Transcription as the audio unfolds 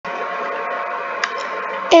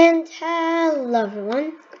And hello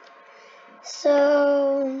everyone.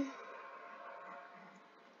 So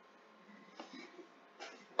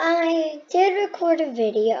I did record a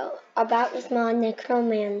video about this mod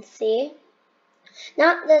Necromancy.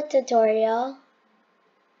 Not the tutorial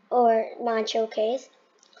or mod showcase.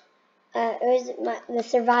 It was the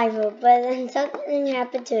survival, but then something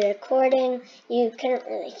happened to the recording. You couldn't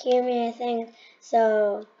really hear me, I think.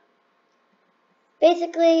 So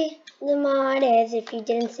basically the mod is, if you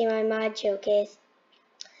didn't see my mod showcase,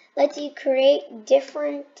 lets you create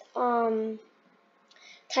different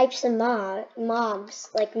types of mobs,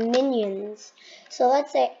 like minions. So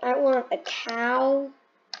let's say I want a cow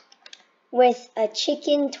with a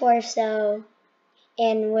chicken torso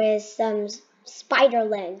and with some spider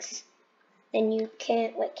legs. Then you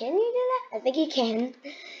can, wait, can you do that? I think you can.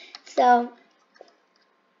 So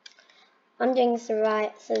I'm doing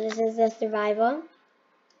survival. So this is the survival.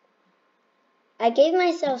 I gave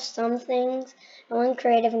myself some things. I went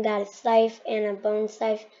creative and got a scythe and a bone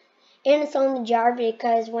scythe. And it's on the jar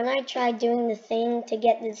because when I tried doing the thing to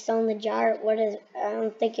get this on the jar, I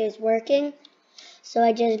don't think it was working. So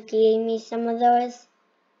I just gave me some of those.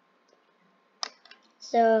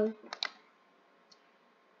 So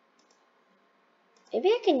maybe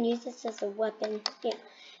I can use this as a weapon. Yeah,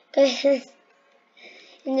 because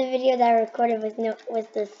in the video that I recorded with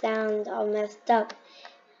the sound all messed up,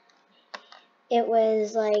 it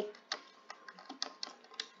was like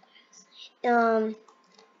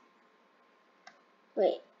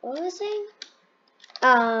wait, what was I saying?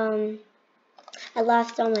 I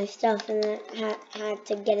lost all my stuff and I had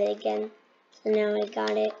to get it again. So now I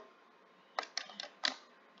got it.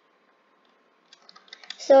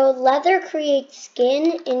 So leather creates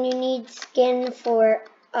skin, and you need skin for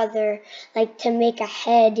other, like to make a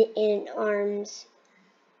head and arms.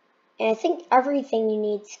 And I think everything you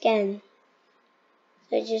need skin.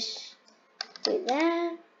 So just do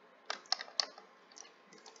that.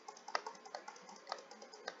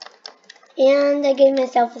 And I gave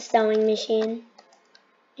myself a sewing machine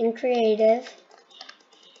in creative.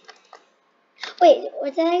 Wait,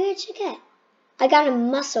 what did I actually get? I got a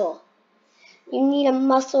muscle. You need a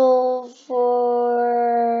muscle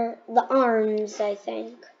for the arms, I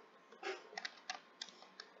think.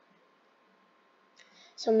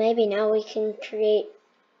 So maybe now we can create,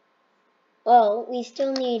 well, we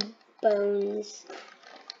still need bones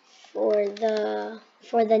for the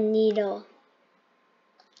needle.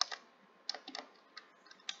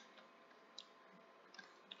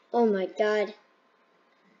 Oh my god.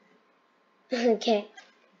 Okay.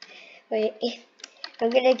 Wait. I'm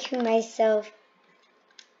gonna give myself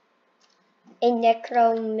a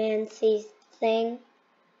necromancy thing.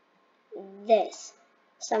 This.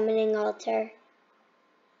 Summoning altar.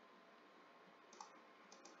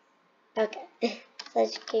 Okay.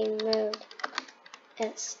 Let's game mode.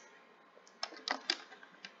 Yes.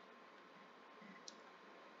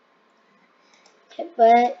 Okay,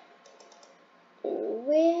 but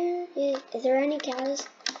where is there any cows?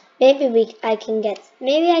 Maybe I can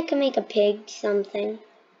make a pig something.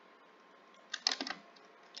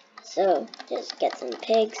 So just get some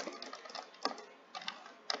pigs.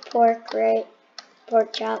 Pork, right?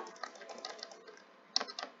 Pork chop.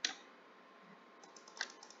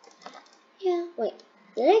 Yeah, wait.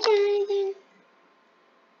 Did I get anything?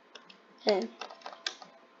 Okay.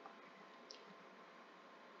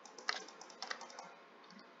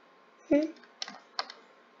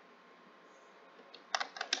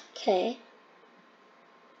 Okay.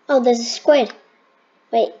 Oh, there's a squid.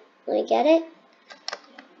 Wait, let me get it.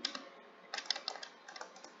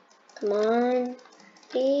 Come on,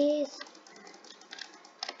 please.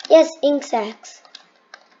 Yes, ink sacs.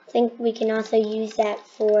 I think we can also use that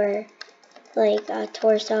for like a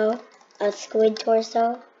torso, a squid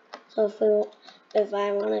torso. So if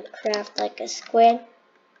I want to craft like a squid.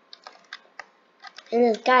 And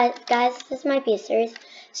this, guys, this might be a series.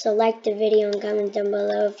 So like the video and comment down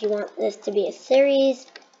below if you want this to be a series.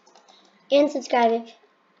 And subscribe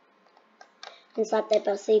and slap that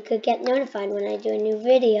bell so you could get notified when I do a new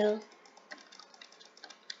video.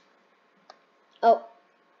 Oh.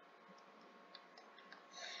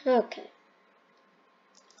 Okay.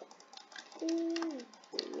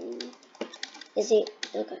 Is he?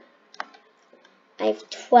 Okay. I have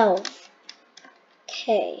 12.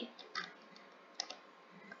 Okay.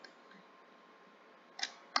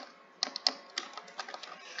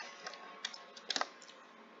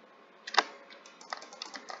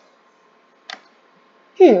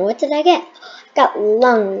 What did I get? I got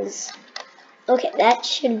lungs. Okay, that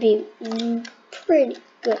should be pretty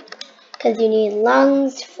good. Because you need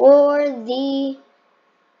lungs for the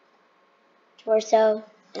torso.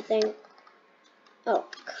 I think. Oh,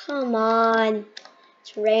 come on.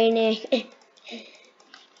 It's raining.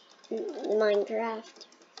 Minecraft.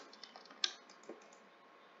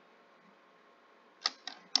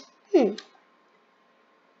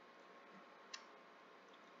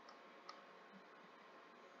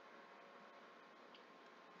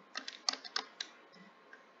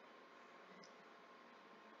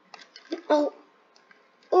 Oh.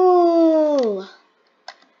 Ooh.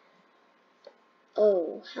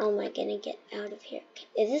 Oh, how am I gonna get out of here?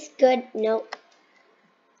 Is this good? Nope.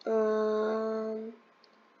 Oh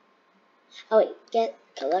wait,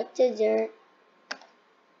 collect the dirt.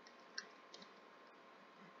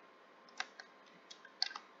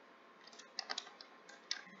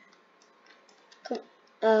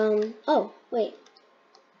 Oh, wait.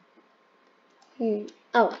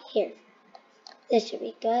 Oh, here. This should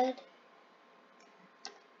be good.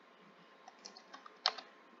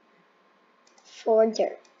 4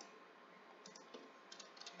 dirt.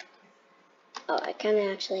 Oh, I kind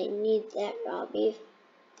of actually need that raw beef.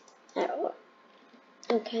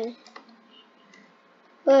 Okay.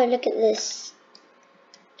 Whoa, look at this.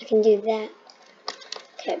 I can do that.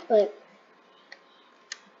 Okay, but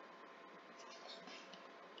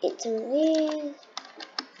get some of these.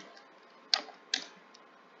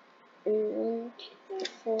 And 1, 2, 3,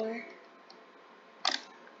 4.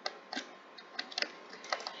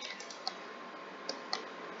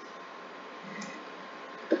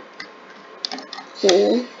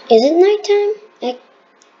 Is it nighttime? I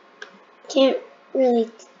can't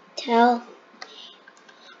really tell.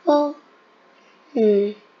 Well,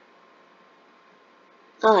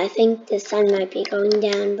 Oh, I think the sun might be going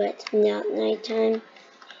down, but it's not nighttime.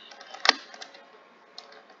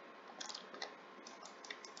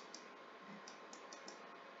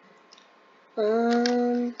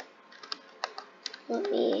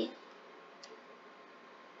 Let me.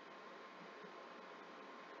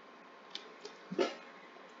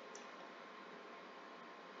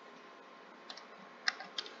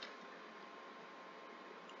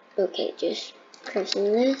 Okay, just grab some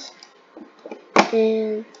of this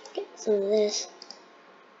and get some of this.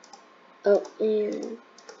 Oh, and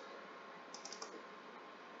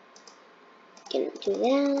gonna do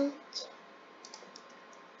that.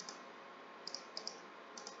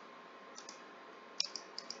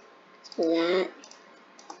 Some of that.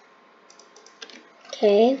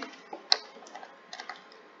 Okay.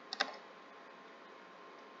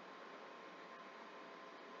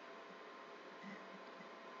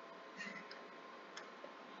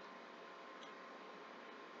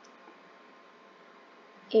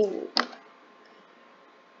 And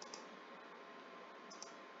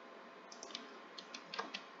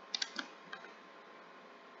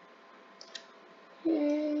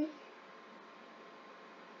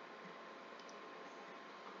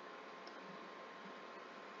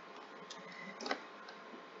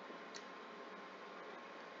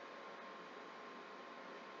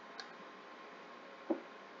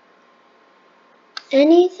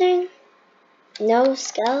anything? No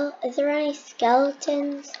Is there any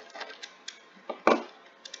skeletons?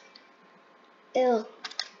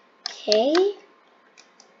 Okay.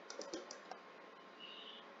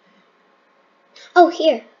 Oh,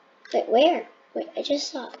 here. Wait, where? Wait, I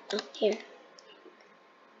just saw it. Oh, here.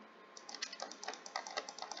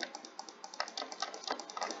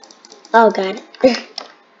 Oh, God.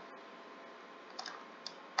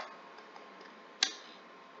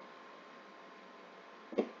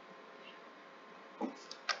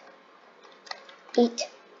 Eat.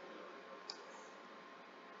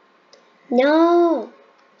 No.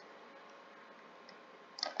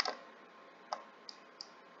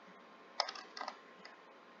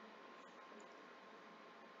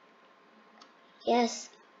 Yes.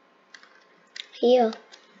 Heal.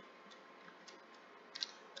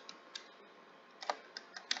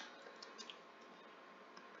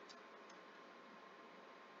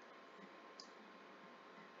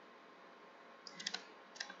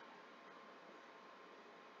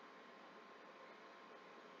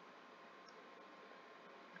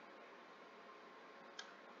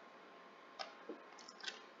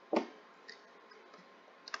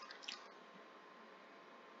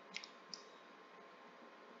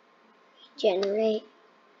 Generate.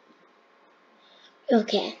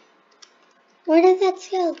 Okay. Where did that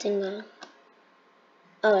skeleton go?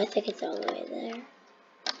 Oh, I think it's all the way there.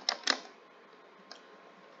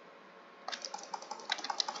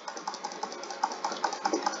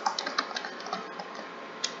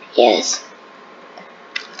 Yes.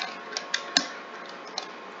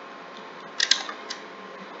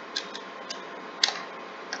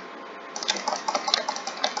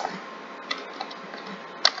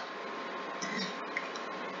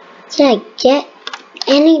 Did I get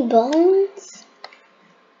any bones?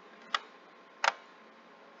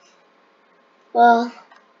 Well,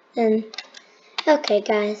 then, okay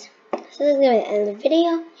guys, so this is going to end the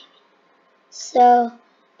video. So,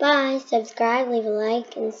 bye, subscribe, leave a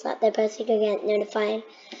like, and slap that bell so you can get notified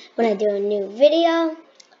when I do a new video.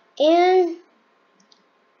 And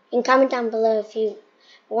comment down below if you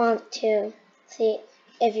want to see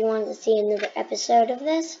another episode of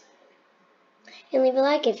this. And leave a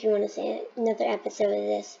like if you want to see another episode of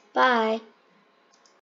this. Bye.